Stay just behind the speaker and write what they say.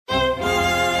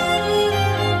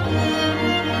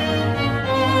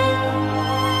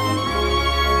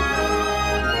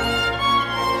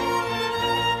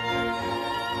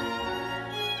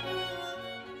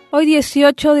Hoy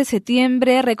 18 de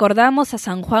septiembre recordamos a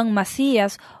San Juan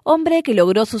Masías, hombre que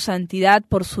logró su santidad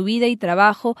por su vida y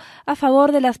trabajo a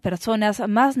favor de las personas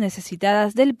más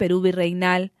necesitadas del Perú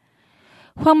virreinal.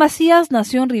 Juan Masías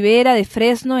nació en Ribera de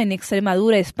Fresno, en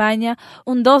Extremadura, España,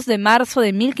 un 2 de marzo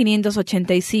de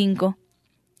 1585.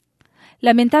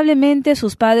 Lamentablemente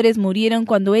sus padres murieron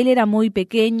cuando él era muy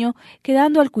pequeño,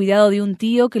 quedando al cuidado de un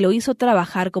tío que lo hizo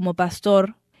trabajar como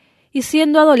pastor. Y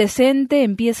siendo adolescente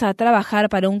empieza a trabajar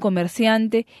para un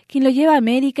comerciante, quien lo lleva a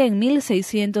América en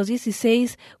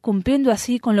 1616, cumpliendo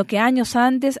así con lo que años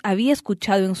antes había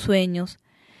escuchado en sueños: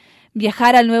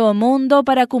 viajar al Nuevo Mundo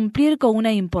para cumplir con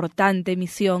una importante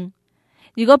misión.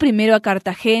 Llegó primero a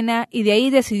Cartagena y de ahí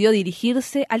decidió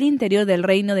dirigirse al interior del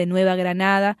reino de Nueva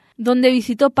Granada, donde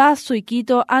visitó Pasto y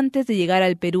Quito antes de llegar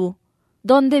al Perú,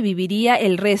 donde viviría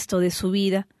el resto de su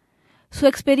vida. Su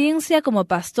experiencia como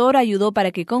pastor ayudó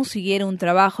para que consiguiera un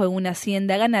trabajo en una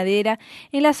hacienda ganadera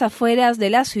en las afueras de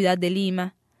la ciudad de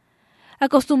Lima.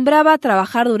 Acostumbraba a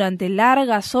trabajar durante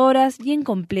largas horas y en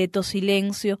completo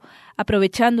silencio,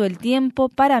 aprovechando el tiempo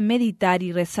para meditar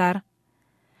y rezar.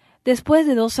 Después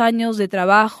de 2 años de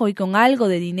trabajo y con algo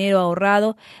de dinero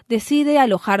ahorrado, decide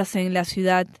alojarse en la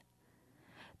ciudad.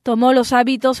 Tomó los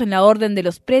hábitos en la orden de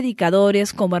los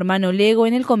predicadores como hermano lego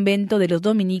en el convento de los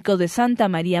dominicos de Santa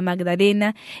María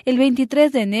Magdalena el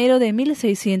 23 de enero de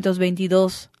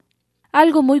 1622.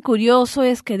 Algo muy curioso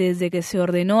es que desde que se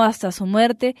ordenó hasta su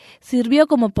muerte, sirvió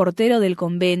como portero del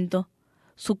convento.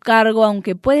 Su cargo,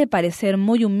 aunque puede parecer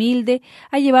muy humilde,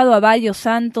 ha llevado a varios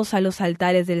santos a los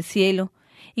altares del cielo,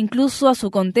 incluso a su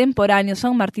contemporáneo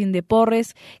San Martín de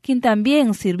Porres, quien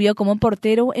también sirvió como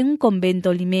portero en un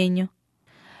convento limeño.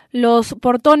 Los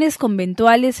portones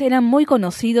conventuales eran muy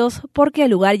conocidos porque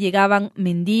al lugar llegaban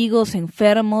mendigos,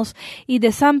 enfermos y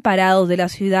desamparados de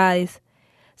las ciudades.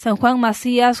 San Juan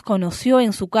Masías conoció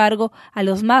en su cargo a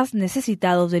los más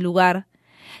necesitados del lugar.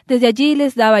 Desde allí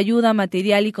les daba ayuda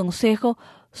material y consejo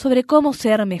sobre cómo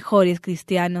ser mejores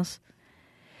cristianos.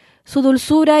 Su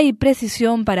dulzura y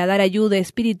precisión para dar ayuda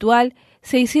espiritual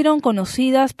se hicieron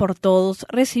conocidas por todos,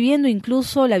 recibiendo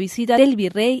incluso la visita del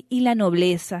virrey y la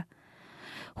nobleza.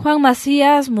 Juan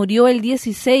Masías murió el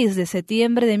 16 de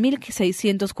septiembre de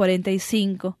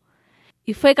 1645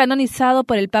 y fue canonizado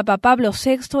por el Papa Pablo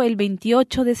VI el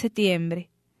 28 de septiembre.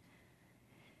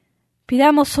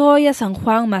 Pidamos hoy a San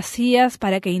Juan Masías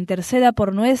para que interceda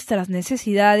por nuestras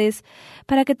necesidades,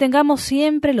 para que tengamos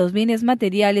siempre los bienes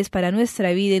materiales para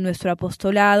nuestra vida y nuestro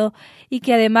apostolado, y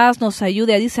que además nos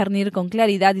ayude a discernir con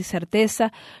claridad y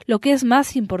certeza lo que es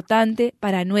más importante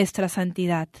para nuestra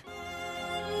santidad.